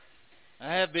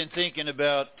I have been thinking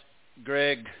about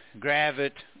Greg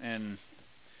Gravitt and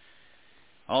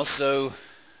also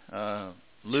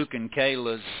Luke and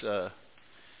Kayla's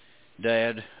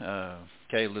dad,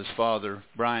 Kayla's father,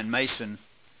 Brian Mason.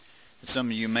 Some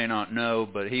of you may not know,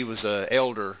 but he was an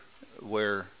elder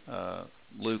where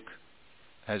Luke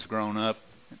has grown up.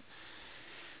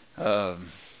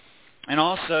 And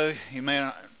also, you may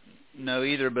not know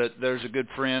either, but there's a good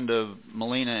friend of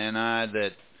Melina and I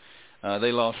that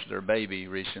they lost their baby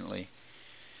recently.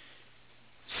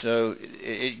 So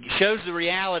it shows the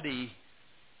reality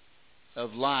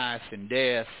of life and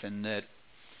death, and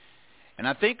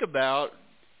I think about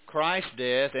Christ's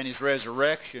death and His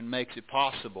resurrection makes it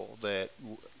possible that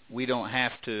we don't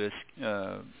have to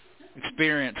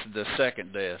experience the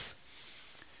second death.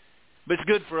 But it's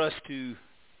good for us to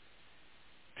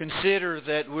consider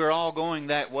that we're all going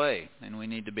that way, and we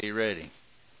need to be ready.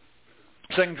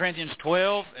 2 Corinthians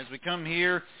 12, as we come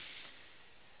here,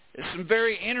 there's some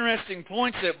very interesting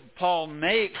points that Paul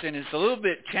makes, and it's a little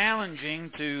bit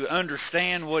challenging to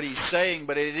understand what he's saying,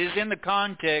 but it is in the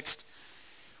context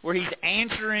where he's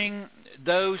answering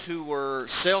those who were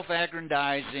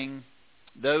self-aggrandizing,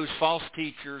 those false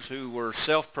teachers who were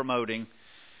self-promoting.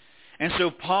 And so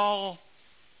Paul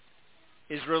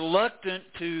is reluctant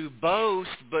to boast,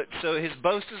 but so his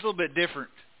boast is a little bit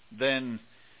different than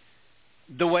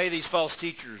the way these false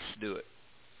teachers do it.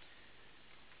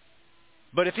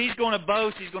 But if he's going to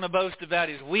boast, he's going to boast about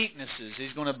his weaknesses.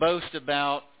 He's going to boast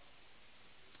about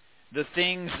the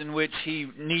things in which he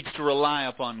needs to rely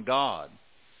upon God.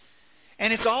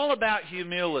 And it's all about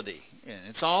humility.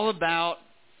 It's all about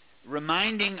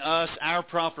reminding us our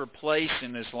proper place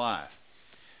in this life.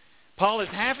 Paul is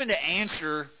having to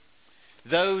answer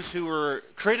those who were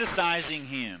criticizing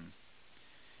him.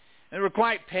 They were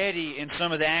quite petty in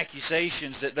some of the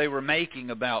accusations that they were making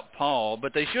about Paul,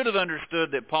 but they should have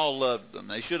understood that Paul loved them.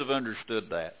 They should have understood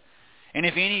that. And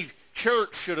if any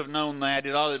church should have known that,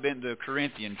 it ought to have been the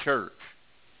Corinthian church.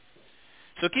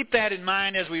 So keep that in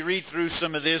mind as we read through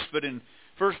some of this, but in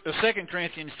 2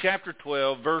 Corinthians chapter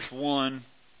 12, verse 1,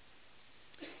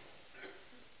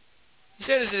 he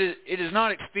says, "It is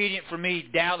not expedient for me,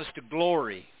 doubtless, to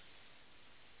glory."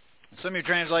 Some of your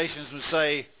translations would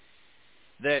say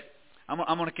that I'm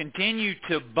going to continue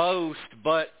to boast,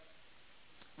 but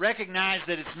recognize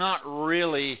that it's not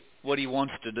really what he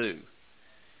wants to do.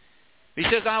 He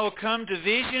says, "I will come to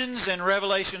visions and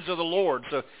revelations of the Lord."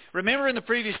 So remember in the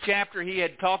previous chapter he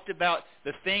had talked about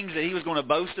the things that he was going to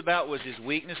boast about was his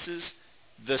weaknesses,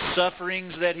 the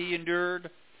sufferings that he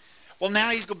endured. Well,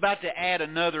 now he's about to add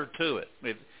another to it.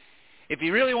 If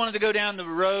he really wanted to go down the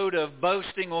road of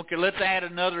boasting, okay, let's add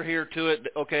another here to it.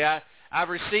 Okay, I've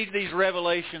received these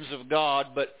revelations of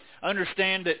God, but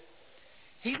understand that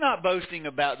he's not boasting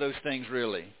about those things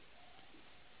really,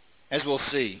 as we'll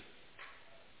see.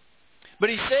 But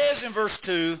he says in verse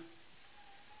 2,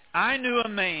 "I knew a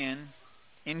man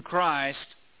in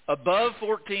Christ above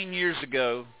 14 years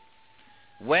ago,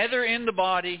 whether in the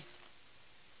body,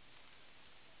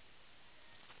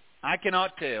 I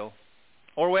cannot tell,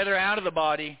 or whether out of the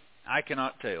body, I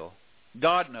cannot tell.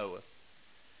 God knoweth.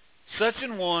 Such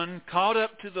an one caught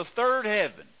up to the third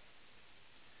heaven,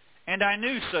 and I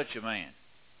knew such a man.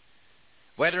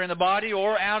 Whether in the body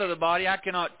or out of the body, I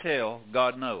cannot tell.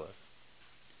 God knoweth.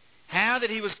 How that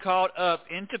he was caught up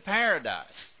into paradise,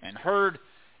 and heard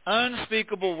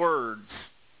unspeakable words,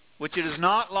 which it is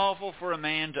not lawful for a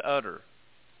man to utter.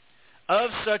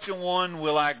 Of such a one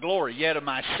will I glory, yet of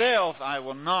myself I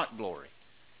will not glory,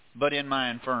 but in my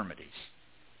infirmities.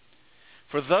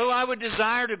 For though I would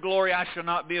desire to glory, I shall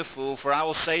not be a fool, for I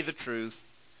will say the truth.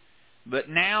 But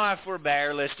now I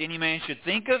forbear, lest any man should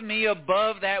think of me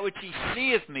above that which he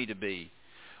seeth me to be,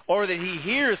 or that he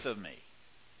heareth of me.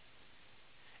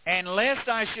 And lest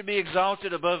I should be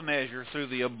exalted above measure through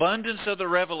the abundance of the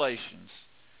revelations,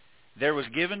 there was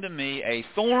given to me a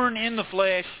thorn in the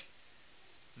flesh,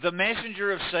 the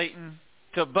messenger of Satan,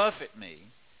 to buffet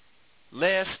me,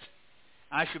 lest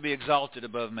I should be exalted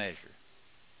above measure.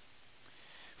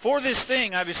 For this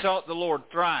thing I besought the Lord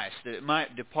thrice, that it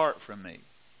might depart from me.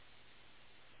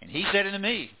 And he said unto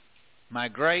me, My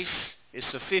grace is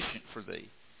sufficient for thee,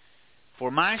 for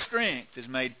my strength is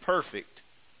made perfect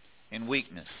in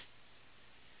weakness.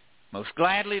 Most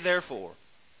gladly, therefore,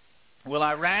 will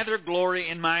I rather glory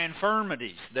in my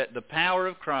infirmities, that the power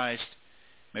of Christ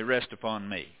may rest upon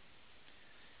me.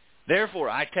 Therefore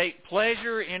I take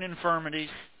pleasure in infirmities,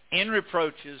 in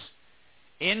reproaches,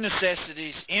 in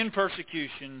necessities, in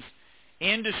persecutions,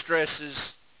 in distresses,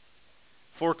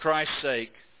 for Christ's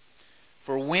sake.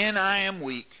 For when I am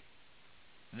weak,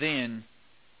 then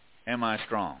am I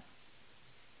strong.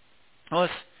 Well,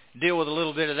 let's deal with a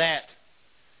little bit of that.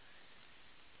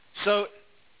 So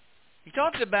he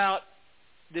talks about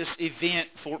this event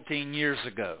 14 years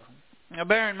ago. Now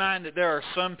bear in mind that there are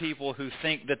some people who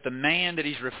think that the man that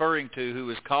he's referring to who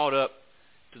was caught up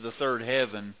to the third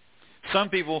heaven, some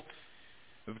people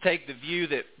take the view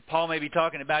that Paul may be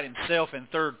talking about himself in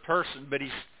third person, but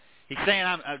he's saying,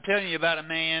 I'm telling you about a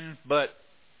man, but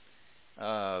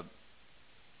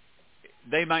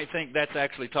they might think that's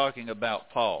actually talking about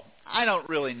Paul. I don't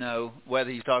really know whether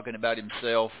he's talking about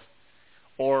himself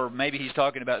or maybe he's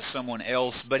talking about someone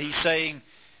else, but he's saying,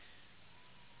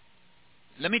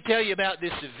 let me tell you about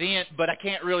this event, but I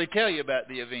can't really tell you about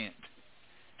the event.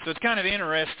 So it's kind of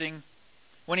interesting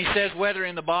when he says whether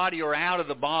in the body or out of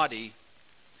the body.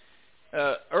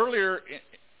 Earlier in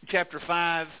chapter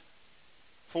 5,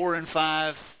 4 and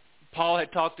 5, Paul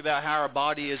had talked about how our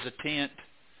body is a tent,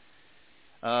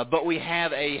 but we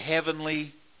have a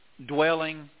heavenly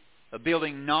dwelling, a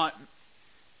building not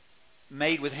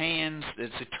made with hands,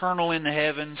 that's eternal in the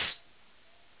heavens.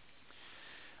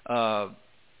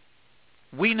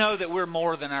 We know that we're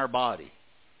more than our body.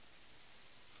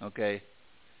 Okay?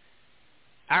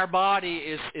 Our body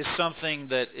is something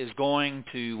that is going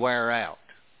to wear out.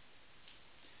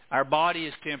 Our body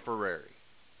is temporary.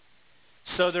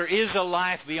 So there is a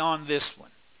life beyond this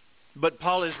one. But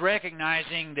Paul is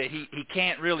recognizing that he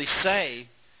can't really say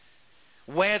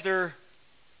whether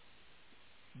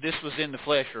this was in the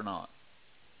flesh or not.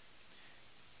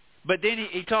 But then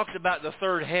he talks about the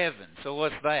third heaven. So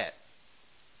what's that?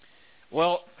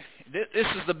 Well, this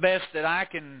is the best that I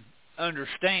can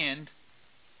understand,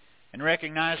 and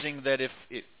recognizing that if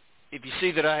you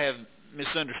see that I have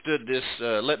misunderstood this,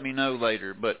 let me know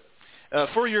later. But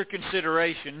for your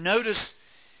consideration, notice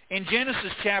in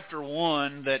Genesis chapter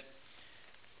 1 that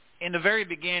in the very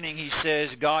beginning he says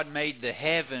God made the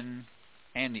heaven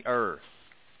and the earth.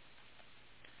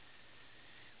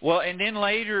 Well, and then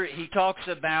later he talks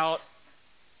about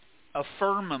a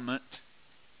firmament.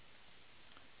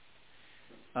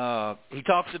 He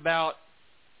talks about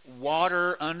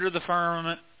water under the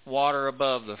firmament, water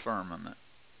above the firmament.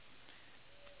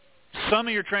 Some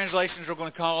of your translations are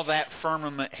going to call that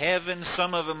firmament heaven.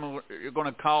 Some of them are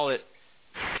going to call it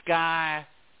sky.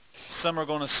 Some are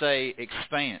going to say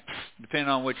expanse, depending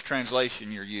on which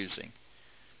translation you're using.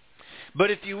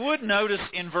 But if you would notice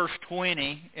in verse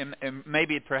 20, and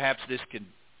maybe perhaps this could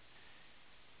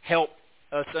help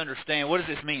us understand, what does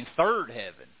this mean, third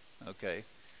heaven? Okay.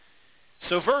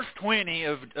 So verse 20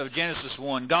 of Genesis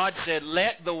 1, God said,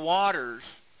 let the waters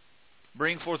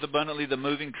bring forth abundantly the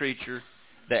moving creature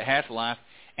that hath life,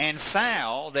 and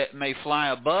fowl that may fly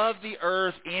above the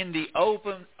earth in the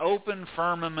open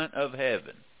firmament of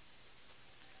heaven.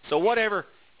 So whatever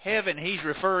heaven he's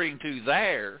referring to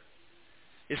there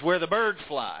is where the birds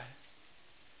fly.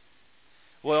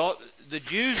 Well, the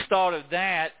Jews thought of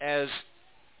that as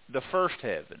the first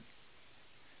heaven.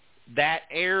 That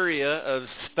area of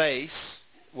space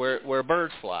where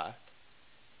birds fly.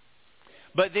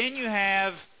 But then you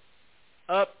have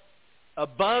up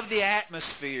above the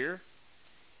atmosphere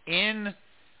in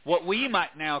what we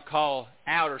might now call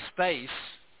outer space.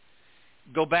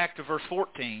 Go back to verse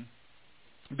 14.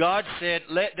 God said,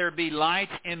 let there be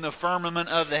lights in the firmament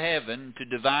of the heaven to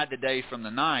divide the day from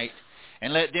the night,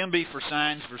 and let them be for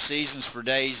signs, for seasons, for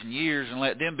days and years, and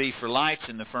let them be for lights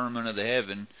in the firmament of the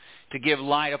heaven to give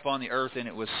light upon the earth, and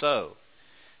it was so.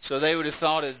 So they would have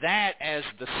thought of that as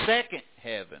the second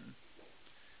heaven.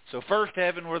 So first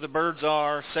heaven where the birds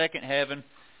are, second heaven,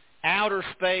 outer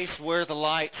space where the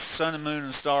lights, sun and moon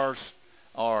and stars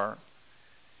are.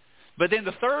 But then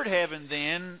the third heaven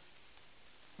then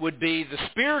would be the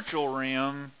spiritual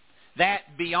realm,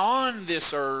 that beyond this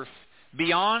earth,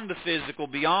 beyond the physical,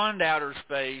 beyond outer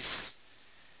space,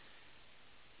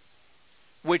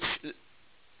 which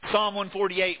Psalm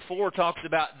 148:4 talks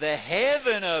about the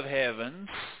heaven of heavens,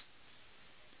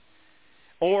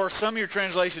 or some of your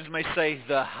translations may say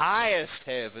the highest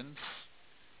heavens.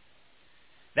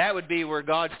 That would be where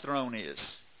God's throne is.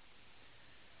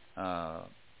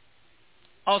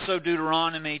 Also,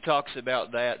 Deuteronomy talks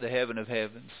about that, the heaven of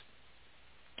heavens.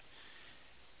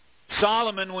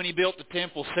 Solomon, when he built the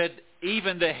temple, said,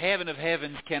 even the heaven of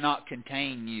heavens cannot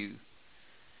contain you.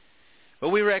 But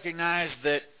we recognize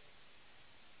that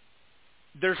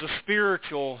there's a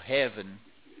spiritual heaven.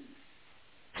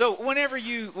 So when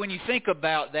you think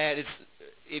about that,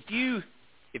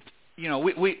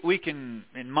 we can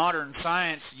in modern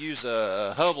science use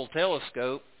a Hubble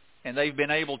telescope, and they've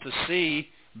been able to see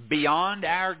beyond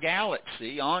our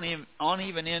galaxy,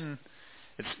 it's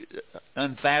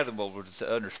unfathomable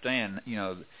to understand,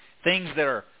 things that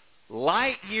are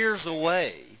light years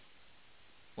away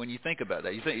when you think about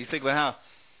that. You think about how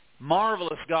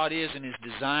marvelous God is in His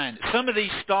design. Some of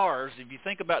these stars, if you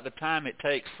think about the time it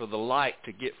takes for the light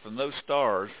to get from those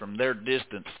stars, from their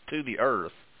distance to the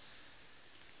earth,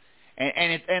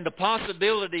 and the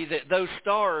possibility that those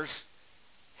stars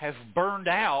have burned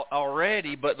out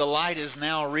already, but the light is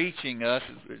now reaching us,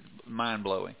 is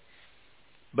mind-blowing.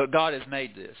 But God has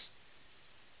made this.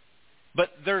 But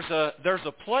there's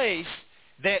a place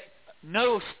that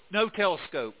no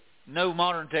telescope, no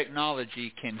modern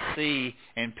technology can see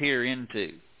and peer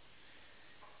into.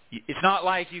 It's not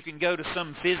like you can go to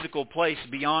some physical place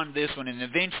beyond this one and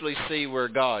eventually see where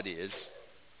God is,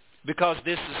 because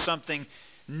this is something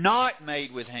not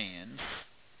made with hands.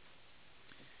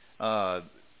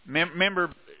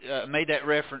 Remember, made that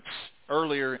reference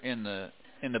earlier in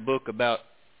the book about.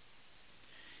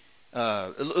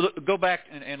 Go back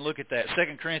and look at that.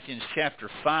 2 Corinthians chapter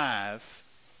 5,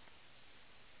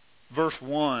 verse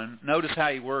 1. Notice how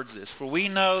he words this. For we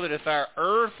know that if our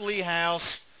earthly house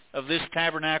of this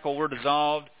tabernacle were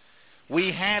dissolved,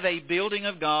 we have a building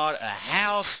of God, a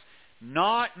house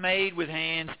not made with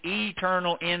hands,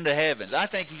 eternal in the heavens. I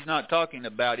think he's not talking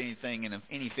about anything in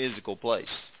any physical place.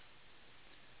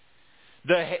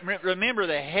 Remember,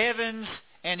 the heavens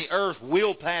and the earth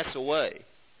will pass away.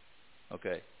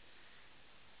 Okay.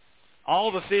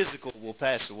 All the physical will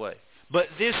pass away. But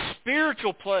this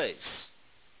spiritual place,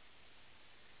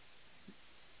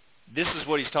 this is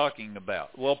what he's talking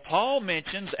about. Well, Paul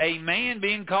mentions a man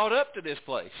being caught up to this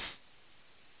place.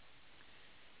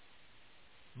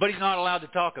 But he's not allowed to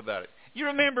talk about it. You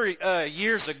remember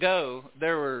years ago,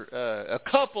 there were a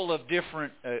couple of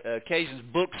different occasions,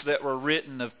 books that were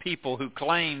written of people who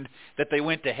claimed that they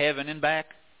went to heaven and back.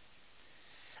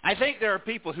 I think there are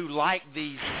people who like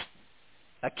these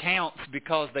accounts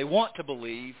because they want to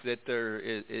believe that there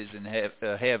is in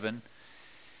heaven.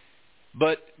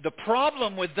 But the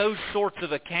problem with those sorts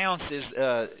of accounts is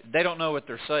they don't know what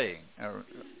they're saying.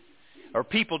 Or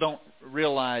people don't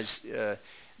realize...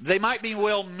 they might be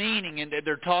well-meaning and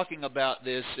they're talking about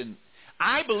this. And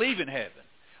I believe in heaven,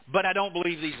 but I don't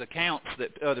believe these accounts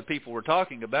that other people were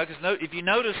talking about. Because if you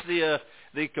notice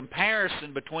the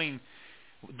comparison between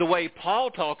the way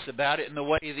Paul talks about it and the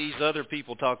way these other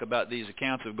people talk about these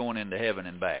accounts of going into heaven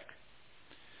and back.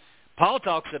 Paul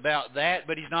talks about that,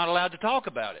 but he's not allowed to talk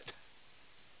about it.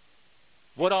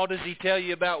 What all does he tell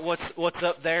you about what's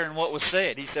up there and what was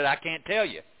said? He said, I can't tell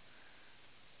you.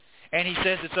 And he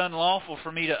says it's unlawful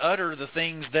for me to utter the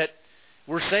things that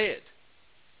were said.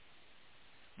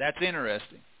 That's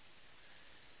interesting.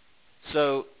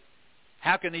 So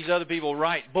how can these other people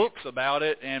write books about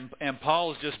it, and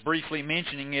Paul's just briefly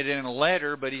mentioning it in a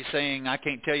letter, but he's saying, I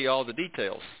can't tell you all the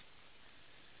details.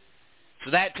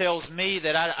 So that tells me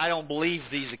that I don't believe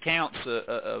these accounts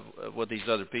of what these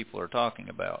other people are talking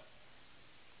about.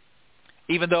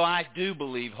 Even though I do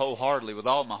believe wholeheartedly with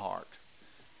all my heart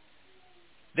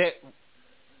that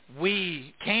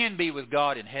we can be with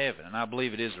God in heaven, and I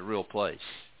believe it is a real place.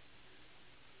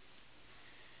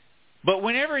 But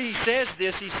whenever he says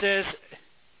this, he says,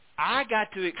 I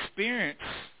got to experience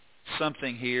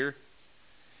something here,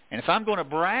 and if I'm going to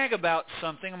brag about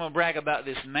something, I'm going to brag about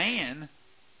this man,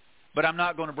 but I'm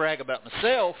not going to brag about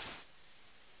myself.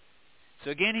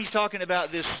 So again, he's talking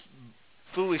about this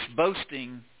foolish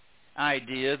boasting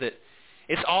idea that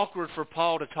it's awkward for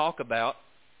Paul to talk about.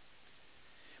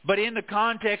 But in the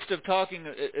context of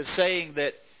saying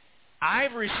that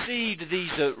I've received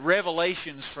these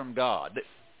revelations from God.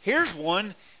 Here's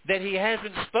one that he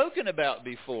hasn't spoken about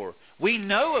before. We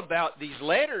know about these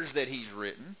letters that he's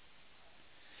written.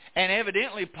 And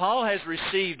evidently Paul has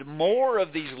received more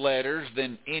of these letters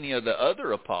than any of the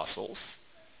other apostles.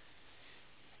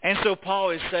 And so Paul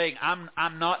is saying,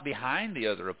 I'm not behind the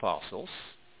other apostles,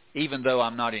 even though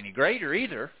I'm not any greater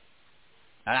either.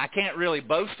 And I can't really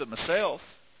boast of myself.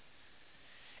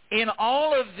 In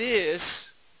all of this,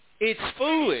 it's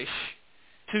foolish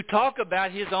to talk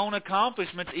about his own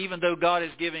accomplishments, even though God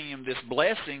is giving him this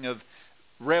blessing of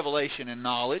revelation and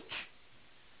knowledge.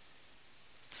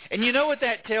 And you know what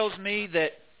that tells me?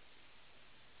 That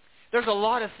there's a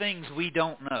lot of things we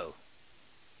don't know.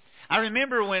 I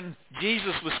remember when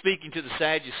Jesus was speaking to the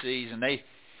Sadducees, and they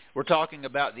were talking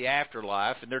about the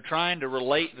afterlife, and they're trying to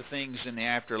relate the things in the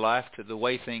afterlife to the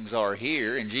way things are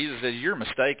here. And Jesus says, you're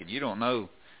mistaken. You don't know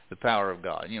the power of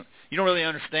God. You don't really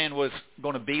understand what it's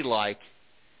going to be like.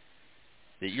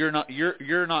 That you're not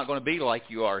going to be like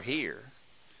you are here.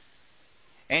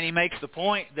 And he makes the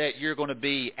point that you're going to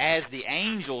be as the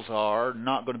angels are,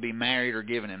 not going to be married or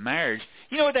given in marriage.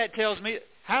 You know what that tells me?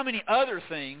 How many other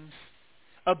things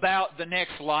about the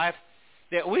next life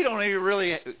that we don't even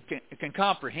really can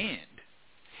comprehend.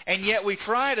 And yet we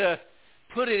try to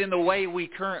put it in the way we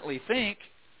currently think.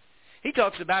 He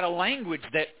talks about a language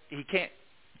that he can't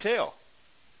tell.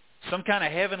 Some kind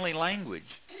of heavenly language.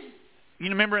 You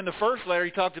remember in the first letter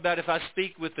he talked about if I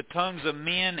speak with the tongues of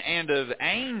men and of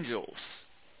angels.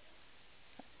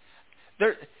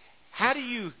 How do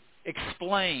you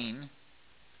explain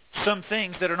some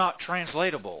things that are not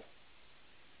translatable?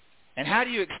 And how do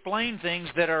you explain things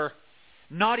that are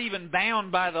not even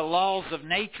bound by the laws of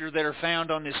nature that are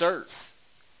found on this earth?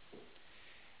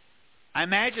 I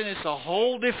imagine it's a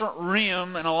whole different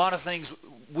realm and a lot of things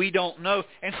we don't know.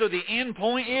 And so the end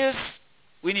point is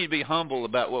we need to be humble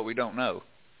about what we don't know.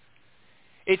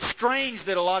 It's strange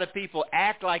that a lot of people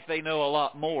act like they know a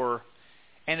lot more,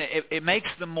 and it makes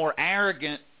them more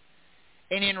arrogant.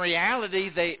 And in reality,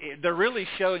 they're really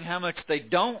showing how much they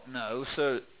don't know.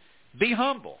 So be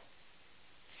humble.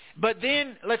 But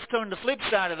then let's turn to the flip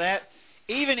side of that.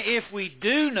 Even if we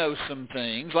do know some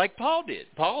things, like Paul did.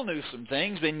 Paul knew some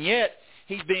things, and yet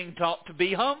he's being taught to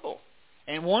be humble.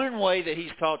 And one way that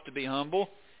he's taught to be humble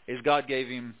is God gave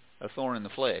him a thorn in the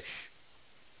flesh.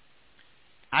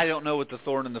 I don't know what the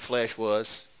thorn in the flesh was.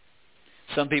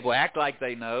 Some people act like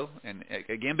they know, and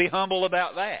again, be humble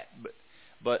about that.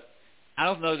 But I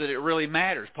don't know that it really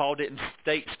matters. Paul didn't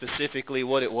state specifically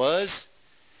what it was.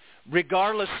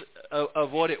 Regardless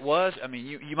of what it was, I mean,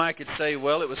 you might could say,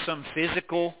 well, it was some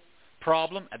physical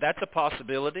problem. That's a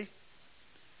possibility.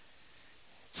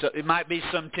 So it might be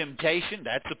some temptation.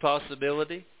 That's a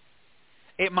possibility.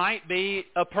 It might be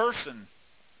a person.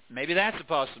 Maybe that's a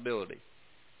possibility.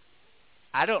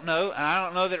 I don't know, and I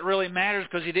don't know that it really matters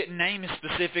because he didn't name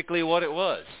specifically what it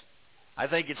was. I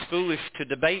think it's foolish to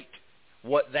debate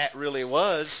what that really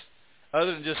was,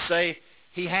 other than just say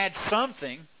he had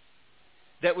something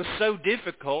that was so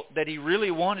difficult that he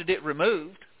really wanted it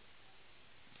removed.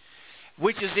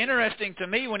 Which is interesting to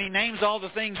me when he names all the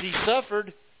things he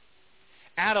suffered.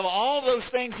 Out of all those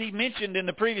things he mentioned in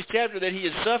the previous chapter that he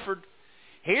had suffered,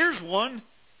 here's one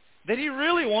that he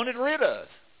really wanted rid of.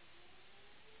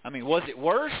 I mean, was it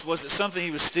worse? Was it something he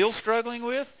was still struggling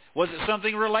with? Was it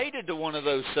something related to one of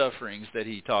those sufferings that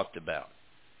he talked about?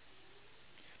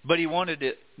 But he wanted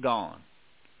it gone.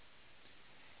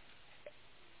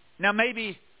 Now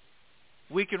maybe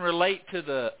we can relate to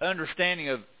the understanding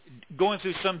of going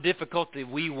through some difficulty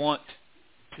we want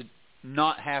to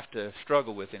not have to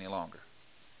struggle with any longer.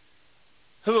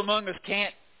 Who among us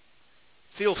can't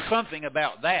feel something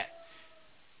about that?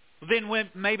 Then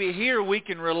maybe here we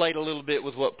can relate a little bit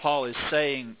with what Paul is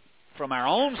saying from our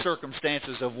own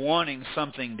circumstances of wanting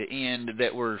something to end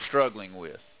that we're struggling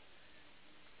with.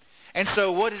 And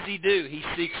so what does he do? He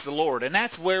seeks the Lord. And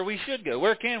that's where we should go.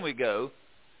 Where can we go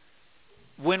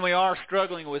when we are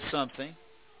struggling with something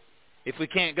if we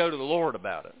can't go to the Lord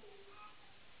about it?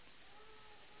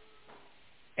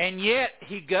 And yet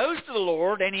he goes to the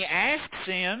Lord and he asks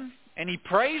him and he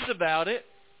prays about it.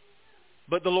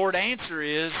 But the Lord's answer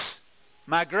is,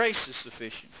 my grace is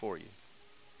sufficient for you.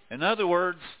 In other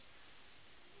words,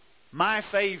 my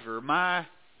favor, my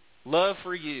love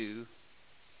for you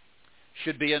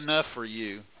should be enough for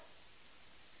you.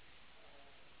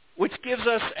 Which gives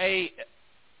us a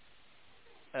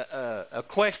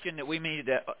question that we need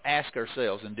to ask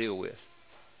ourselves and deal with.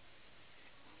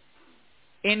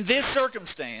 In this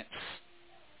circumstance,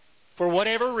 for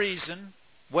whatever reason,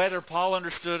 whether Paul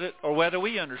understood it or whether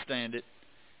we understand it,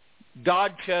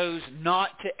 God chose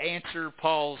not to answer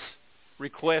Paul's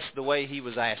request the way he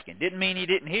was asking. Didn't mean he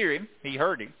didn't hear him. He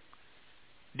heard him.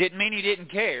 Didn't mean he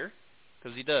didn't care,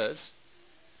 because he does.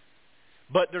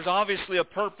 But there's obviously a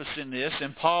purpose in this,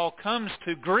 and Paul comes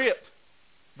to grip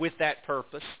with that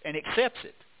purpose and accepts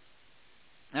it.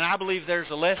 And I believe there's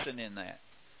a lesson in that.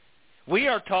 We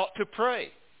are taught to pray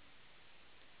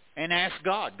and ask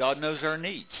God. God knows our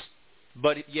needs.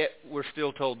 But yet we're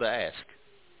still told to ask.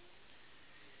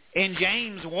 In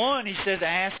James 1, he says,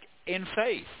 ask in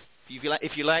faith.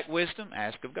 If you lack wisdom,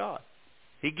 ask of God.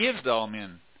 He gives to all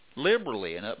men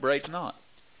liberally and upbraids not.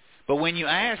 But when you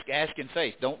ask in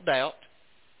faith. Don't doubt.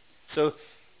 So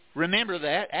remember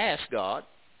that. Ask God.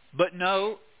 But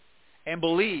know and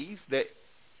believe that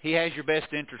he has your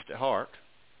best interest at heart.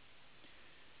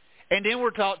 And then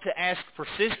we're taught to ask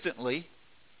persistently.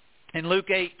 In Luke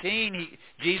 18,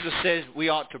 Jesus says we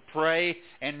ought to pray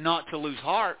and not to lose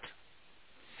heart.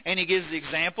 And he gives the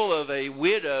example of a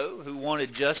widow who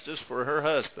wanted justice for her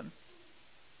husband.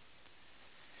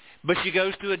 But she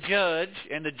goes to a judge,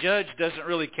 and the judge doesn't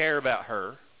really care about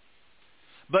her.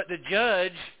 But the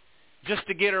judge, just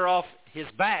to get her off his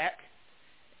back,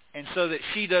 and so that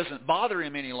she doesn't bother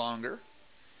him any longer,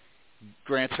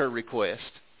 grants her request.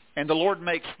 And the Lord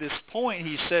makes this point.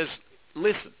 He says,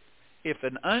 listen, if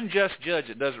an unjust judge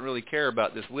that doesn't really care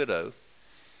about this widow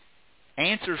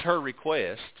answers her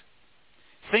request,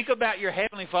 think about your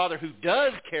Heavenly Father who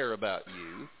does care about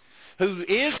you, who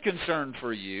is concerned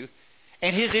for you,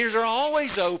 and His ears are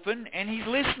always open and He's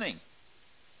listening.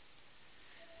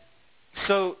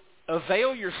 So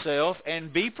avail yourself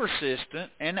and be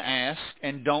persistent and ask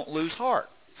and don't lose heart.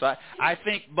 So I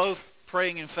think both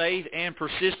praying in faith and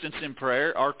persistence in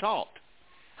prayer are taught.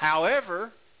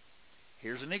 However,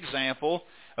 here's an example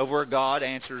of where God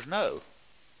answers no.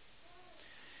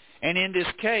 And in this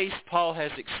case, Paul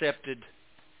has accepted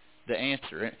the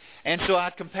answer. And so I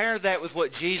compare that with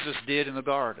what Jesus did in the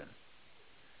garden.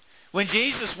 When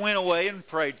Jesus went away and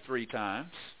prayed 3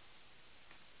 times,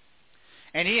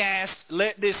 and He asked,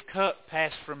 "Let this cup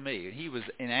pass from me." And He was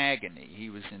in agony. He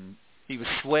was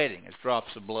sweating as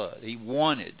drops of blood. He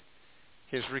wanted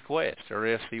His request, or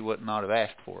else He would not have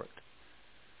asked for it.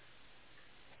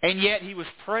 And yet He was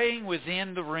praying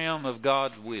within the realm of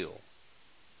God's will.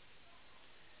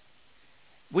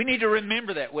 We need to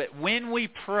remember that when we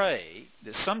pray,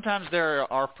 that sometimes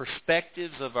there are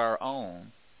perspectives of our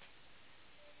own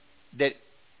that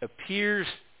appears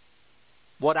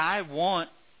what I want,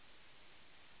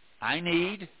 I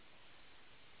need,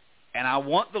 and I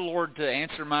want the Lord to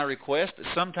answer my request, but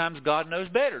sometimes God knows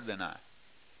better than I.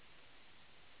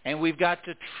 And we've got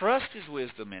to trust His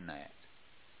wisdom in that.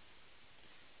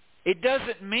 It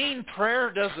doesn't mean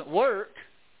prayer doesn't work.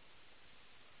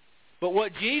 But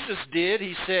what Jesus did,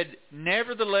 He said,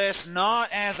 "Nevertheless,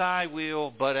 not as I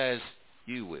will, but as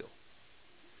you will."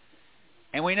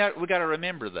 And we got to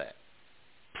remember that.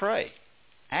 Pray,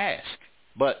 ask,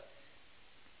 but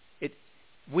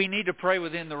we need to pray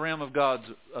within the realm of God's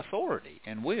authority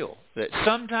and will. That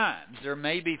sometimes there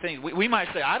may be things we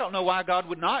might say, "I don't know why God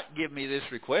would not give me this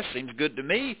request. Seems good to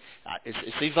me."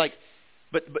 It seems like,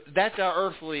 but that's our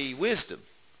earthly wisdom,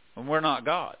 and we're not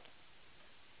God.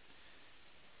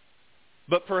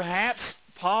 But perhaps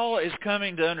Paul is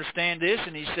coming to understand this,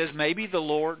 and he says, maybe the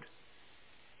Lord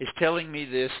is telling me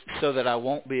this so that I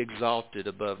won't be exalted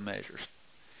above measures,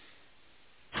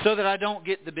 so that I don't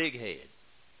get the big head.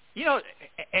 You know,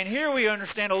 and here we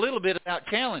understand a little bit about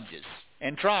challenges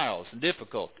and trials and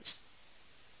difficulties.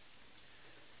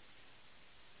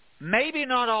 Maybe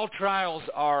not all trials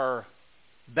are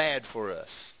bad for us.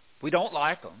 We don't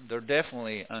like them. They're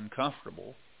definitely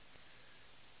uncomfortable.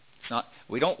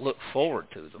 We don't look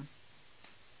forward to them.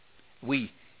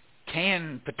 We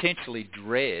can potentially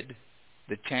dread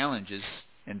the challenges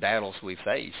and battles we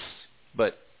face,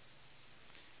 but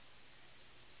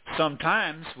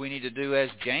sometimes we need to do as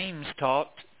James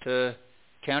taught, to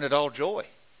count it all joy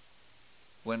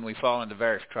when we fall into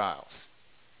various trials.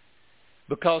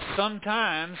 Because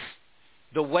sometimes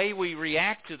the way we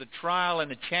react to the trial and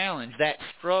the challenge, that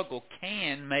struggle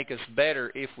can make us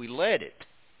better if we let it.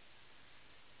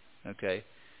 Okay,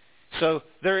 so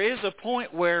there is a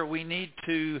point where we need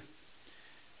to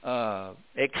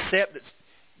accept that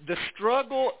the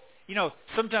struggle. You know,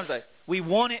 sometimes we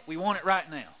want it right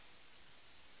now.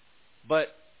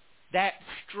 But that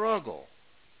struggle,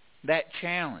 that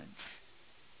challenge,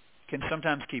 can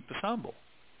sometimes keep us humble.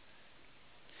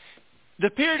 The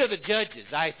period of the Judges,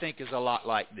 I think, is a lot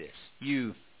like this.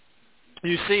 You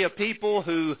see a people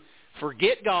who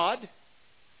forget God.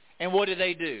 And what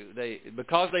do?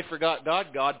 Because they forgot God,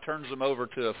 God turns them over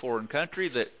to a foreign country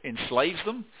that enslaves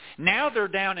them. Now they're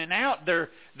down and out.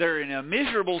 They're in a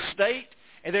miserable state,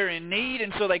 and they're in need,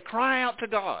 and so they cry out to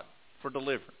God for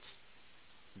deliverance.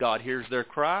 God hears their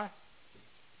cry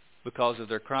because of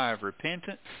their cry of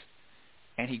repentance,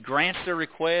 and He grants their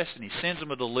request, and He sends them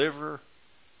a deliverer,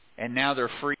 and now they're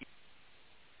free.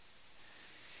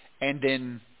 And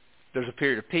then there's a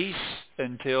period of peace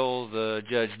until the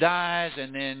judge dies,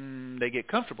 and then they get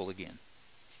comfortable again.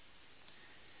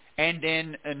 And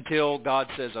then until God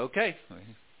says, okay,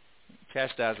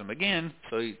 chastise them again,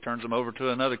 so He turns them over to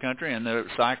another country, and the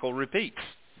cycle repeats.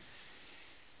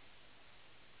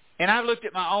 And I've looked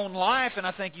at my own life, and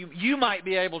I think you might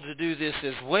be able to do this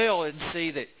as well and see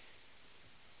that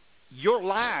your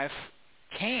life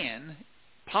can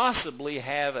possibly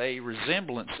have a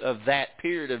resemblance of that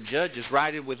period of Judges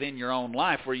right within your own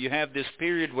life, where you have this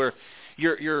period where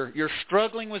you're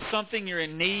struggling with something, you're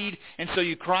in need, and so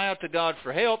you cry out to God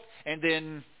for help, and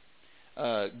then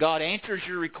God answers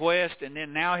your request, and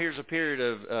then now here's a period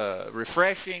of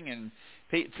refreshing, and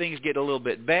things get a little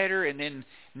bit better, and then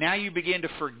now you begin to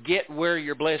forget where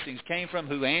your blessings came from,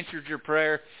 who answered your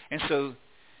prayer, and so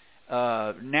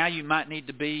now you might need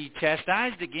to be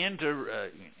chastised again to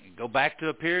go back to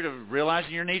a period of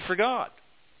realizing your need for God.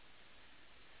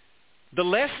 The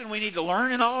lesson we need to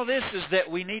learn in all of this is that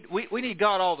we need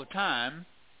God all the time,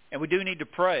 and we do need to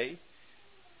pray.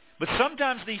 But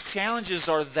sometimes these challenges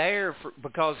are there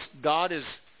because God is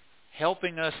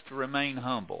helping us to remain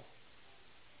humble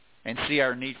and see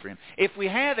our need for Him. If we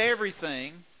had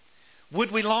everything,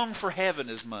 would we long for heaven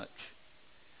as much?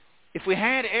 If we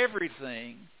had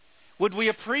everything, would we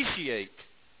appreciate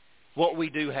what we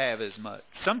do have as much?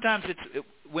 Sometimes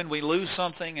when we lose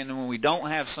something and when we don't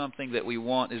have something that we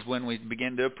want is when we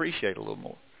begin to appreciate a little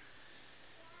more.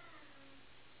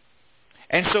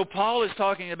 And so Paul is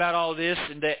talking about all this,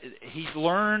 and that he's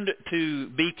learned to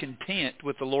be content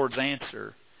with the Lord's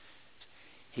answer.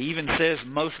 He even says,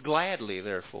 most gladly,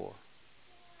 therefore,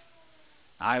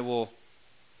 I will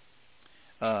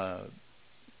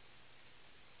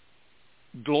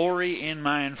glory in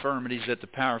my infirmities that the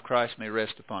power of Christ may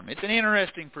rest upon me. It's an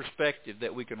interesting perspective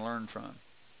that we can learn from.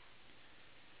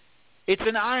 It's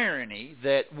an irony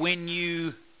that when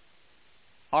you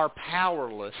are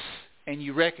powerless and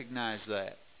you recognize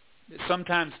that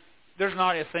sometimes there's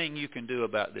not a thing you can do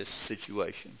about this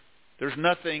situation. There's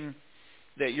nothing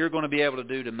that you're going to be able to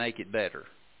do to make it better.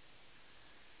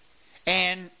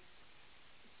 And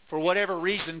for whatever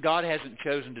reason, God hasn't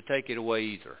chosen to take it away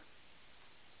either.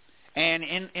 And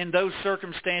in those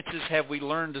circumstances, have we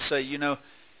learned to say,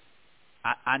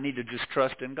 I need to just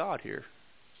trust in God here.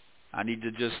 I need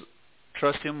to just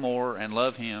trust Him more and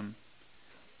love Him.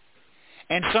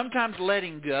 And sometimes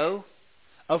letting go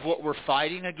of what we're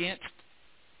fighting against,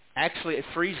 actually it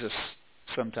frees us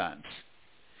sometimes.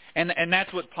 And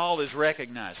that's what Paul is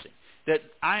recognizing. That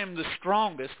I am the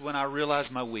strongest when I realize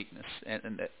my weakness.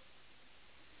 And that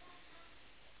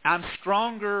I'm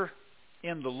stronger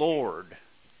in the Lord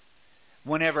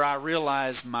whenever I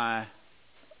realize my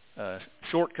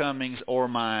shortcomings or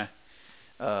my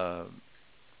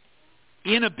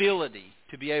inability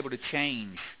to be able to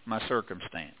change my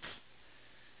circumstance.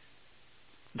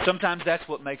 And sometimes that's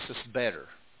what makes us better.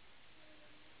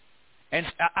 And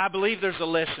I believe there's a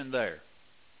lesson there.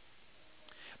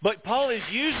 But Paul is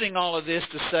using all of this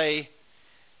to say,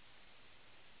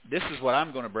 this is what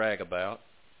I'm going to brag about.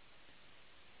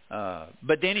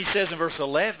 But then he says in verse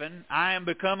 11, I am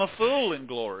become a fool in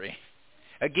glory.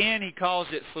 Again, he calls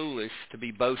it foolish to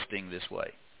be boasting this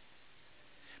way.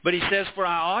 But he says, for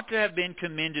I ought to have been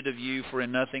commended of you, for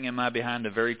in nothing am I behind the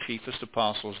very chiefest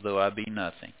apostles, though I be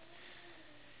nothing.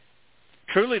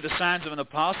 Truly the signs of an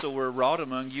apostle were wrought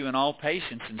among you in all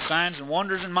patience, and signs and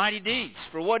wonders and mighty deeds.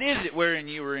 For what is it wherein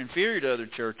you were inferior to other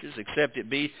churches, except it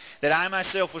be that I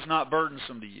myself was not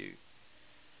burdensome to you?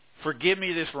 Forgive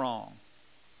me this wrong.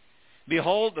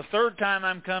 Behold, the third time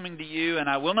I'm coming to you, and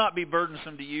I will not be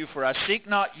burdensome to you, for I seek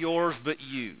not yours, but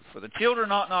you. For the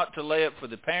children ought not to lay up for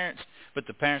the parents, but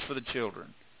the parents for the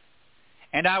children.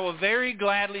 And I will very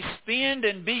gladly spend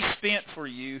and be spent for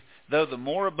you, though the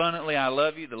more abundantly I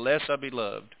love you, the less I be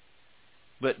loved.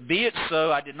 But be it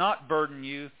so, I did not burden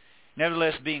you.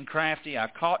 Nevertheless, being crafty, I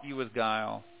caught you with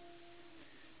guile.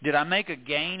 Did I make a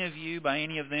gain of you by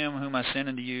any of them whom I sent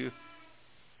unto you?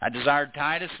 I desired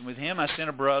Titus, and with him I sent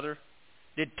a brother.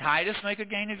 Did Titus make a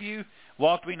gain of you?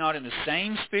 Walked we not in the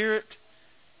same spirit?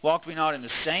 Walked we not in the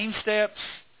same steps?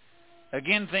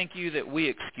 Again, think you that we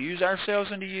excuse ourselves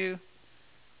unto you?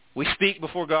 We speak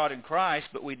before God in Christ,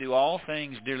 but we do all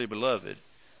things, dearly beloved,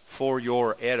 for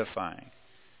your edifying.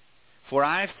 For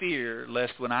I fear,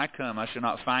 lest when I come I shall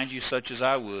not find you such as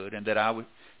I would, and that I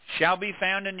shall be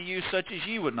found unto you such as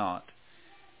ye would not.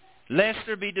 Lest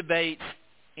there be debates,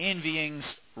 envyings,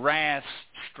 wraths,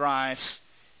 strifes,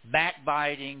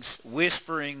 backbitings,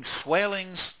 whisperings,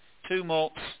 swellings,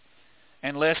 tumults,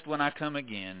 and lest when I come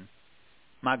again,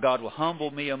 my God will humble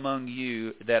me among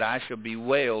you, that I shall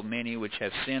bewail many which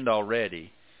have sinned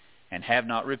already, and have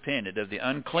not repented of the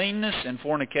uncleanness and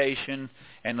fornication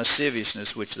and lasciviousness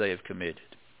which they have committed.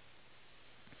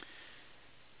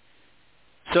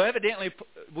 So evidently,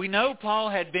 we know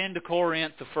Paul had been to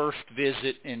Corinth the first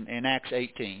visit in Acts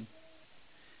 18.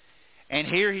 And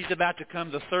here he's about to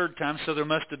come the third time, so there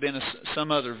must have been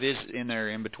some other visit in there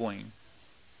in between.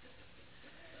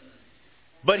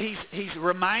 But he's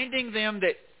reminding them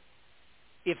that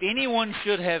if anyone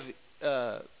should have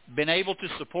been able to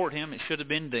support him, it should have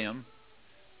been them.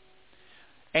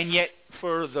 And yet,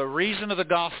 for the reason of the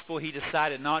gospel, he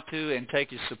decided not to and take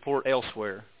his support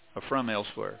elsewhere, or from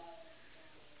elsewhere.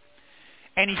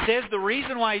 And he says the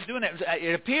reason why he's doing that,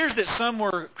 it appears that some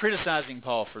were criticizing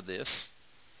Paul for this.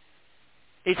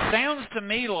 It sounds to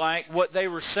me like what they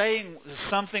were saying was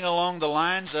something along the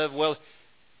lines of, well,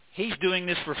 he's doing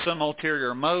this for some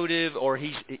ulterior motive, or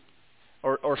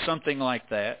something like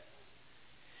that.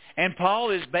 And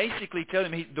Paul is basically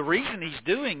telling him the reason he's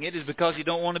doing it is because he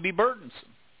don't want to be burdensome.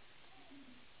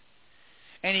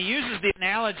 And he uses the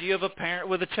analogy of a parent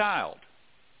with a child.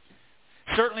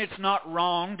 Certainly it's not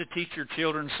wrong to teach your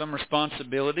children some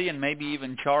responsibility and maybe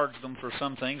even charge them for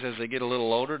some things as they get a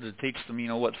little older, to teach them,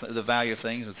 what the value of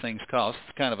things and things cost.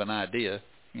 It's kind of an idea,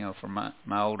 for my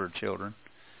older children.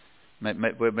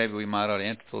 Maybe we might ought to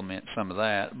implement some of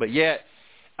that. But yet,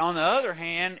 on the other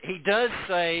hand, he does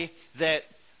say that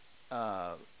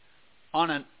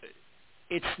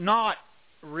it's not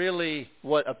really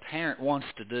what a parent wants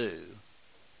to do,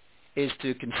 is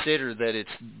to consider that it's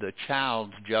the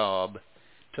child's job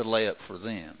to lay up for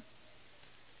them.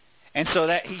 And so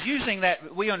that he's using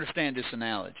that. We understand this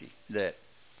analogy that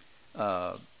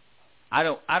I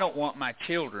don't want my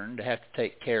children to have to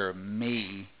take care of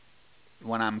me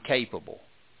when I'm capable.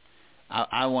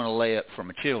 I want to lay up for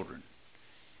my children.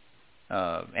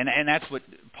 And that's what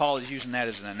Paul is using that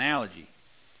as an analogy.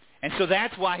 And so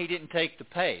that's why he didn't take the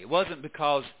pay. It wasn't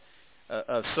because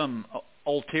of some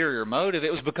ulterior motive.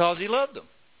 It was because he loved them.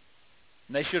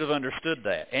 And they should have understood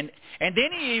that. And then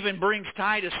he even brings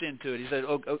Titus into it. He said,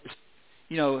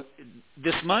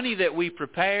 this money that we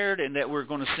prepared and that we're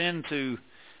going to send to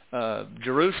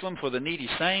Jerusalem for the needy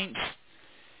saints,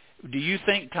 do you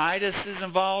think Titus is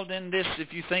involved in this?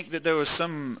 If you think that there was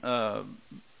some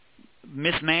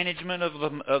mismanagement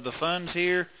of the funds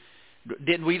here,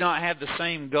 did we not have the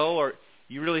same goal? Or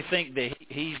you really think that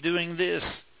he's doing this?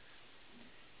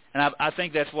 And I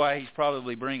think that's why he's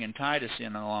probably bringing Titus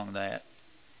in along that.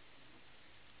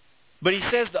 But he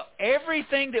says that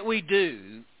everything that we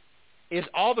do is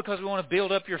all because we want to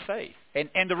build up your faith.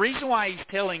 And the reason why he's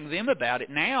telling them about it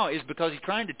now is because he's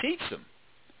trying to teach them.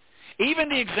 Even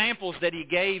the examples that he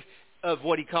gave of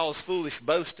what he calls foolish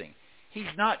boasting, he's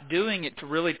not doing it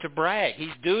to brag. He's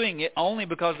doing it only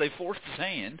because they forced his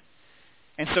hand.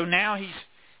 And so now he's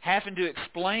having to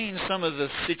explain some of the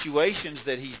situations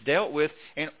that he's dealt with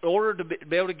in order to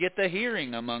be able to get the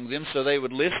hearing among them so they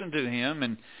would listen to him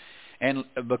and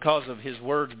because of his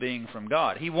words being from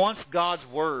God. He wants God's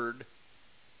word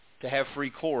to have free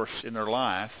course in their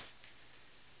life.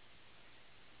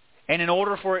 And in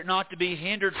order for it not to be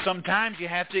hindered, sometimes you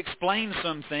have to explain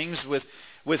some things with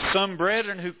some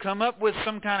brethren who come up with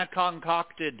some kind of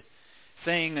concocted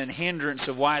thing and hindrance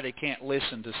of why they can't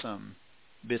listen to some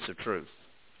bits of truth.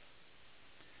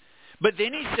 But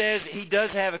then he says he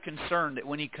does have a concern that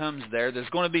when he comes there's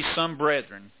going to be some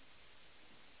brethren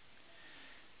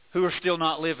who are still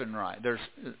not living right.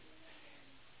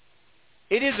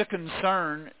 It is a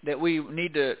concern that we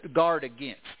need to guard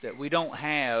against, that we don't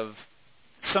have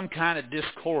some kind of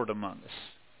discord among us.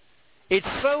 It's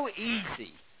so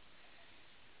easy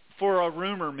for a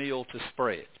rumor mill to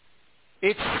spread.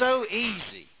 It's so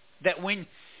easy that when,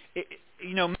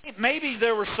 maybe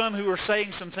there were some who were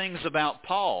saying some things about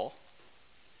Paul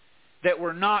that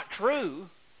were not true,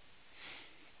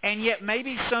 and yet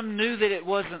maybe some knew that it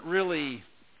wasn't really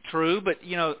true, but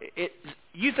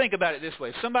you think about it this way.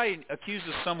 If somebody accuses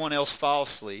someone else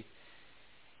falsely,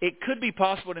 it could be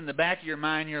possible in the back of your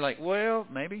mind, you're like, well,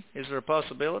 maybe. Is there a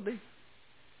possibility?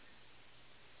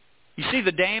 You see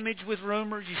the damage with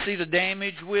rumors. You see the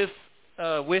damage with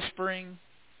whispering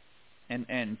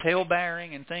and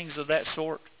tale-bearing and things of that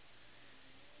sort.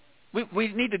 We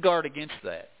need to guard against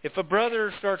that. If a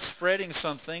brother starts spreading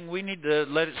something, we need to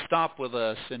let it stop with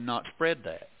us and not spread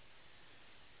that.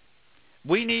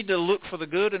 We need to look for the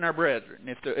good in our brethren.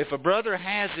 If a brother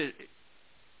has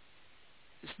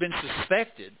it's been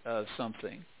suspected of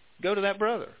something, go to that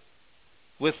brother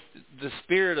with the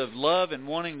spirit of love and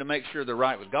wanting to make sure they're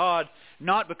right with God,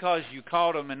 not because you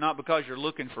caught them and not because you're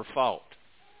looking for fault.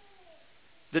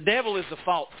 The devil is the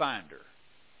fault finder.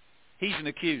 He's an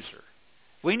accuser.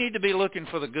 We need to be looking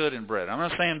for the good in brethren. I'm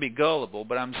not saying be gullible,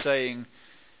 but I'm saying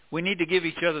we need to give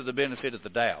each other the benefit of the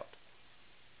doubt.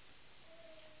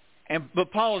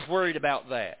 But Paul is worried about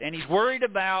that. And he's worried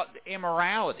about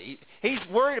immorality. He's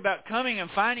worried about coming and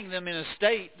finding them in a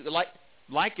state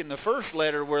like in the first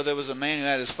letter where there was a man who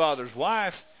had his father's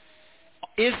wife.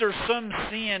 Is there some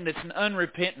sin that's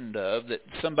unrepentant of that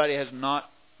somebody has not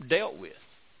dealt with?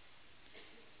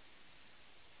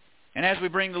 And as we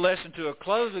bring the lesson to a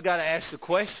close, we've got to ask the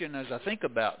question as I think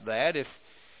about that. Is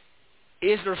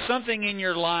there something in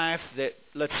your life that,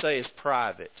 let's say, is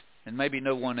private and maybe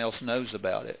no one else knows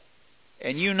about it?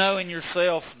 And you know in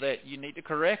yourself that you need to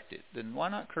correct it, then why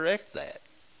not correct that?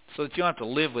 So that you don't have to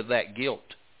live with that guilt.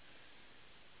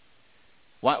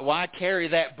 Why carry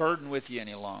that burden with you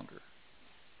any longer?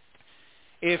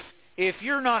 If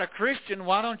you're not a Christian,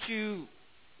 why don't you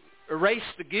erase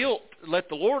the guilt? Let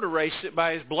the Lord erase it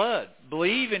by His blood.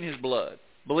 Believe in His blood.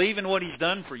 Believe in what He's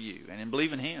done for you and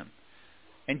believe in Him.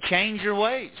 And change your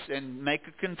ways and make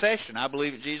a confession. I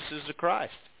believe that Jesus is the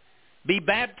Christ. Be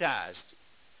baptized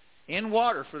in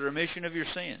water for the remission of your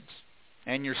sins,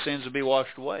 and your sins will be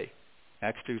washed away.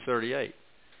 Acts 2:38.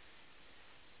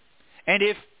 And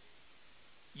if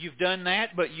you've done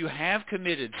that, but you have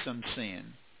committed some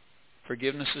sin,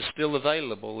 forgiveness is still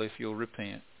available if you'll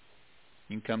repent.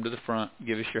 You can come to the front,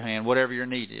 give us your hand, whatever your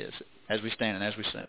need is, as we stand and as we sing.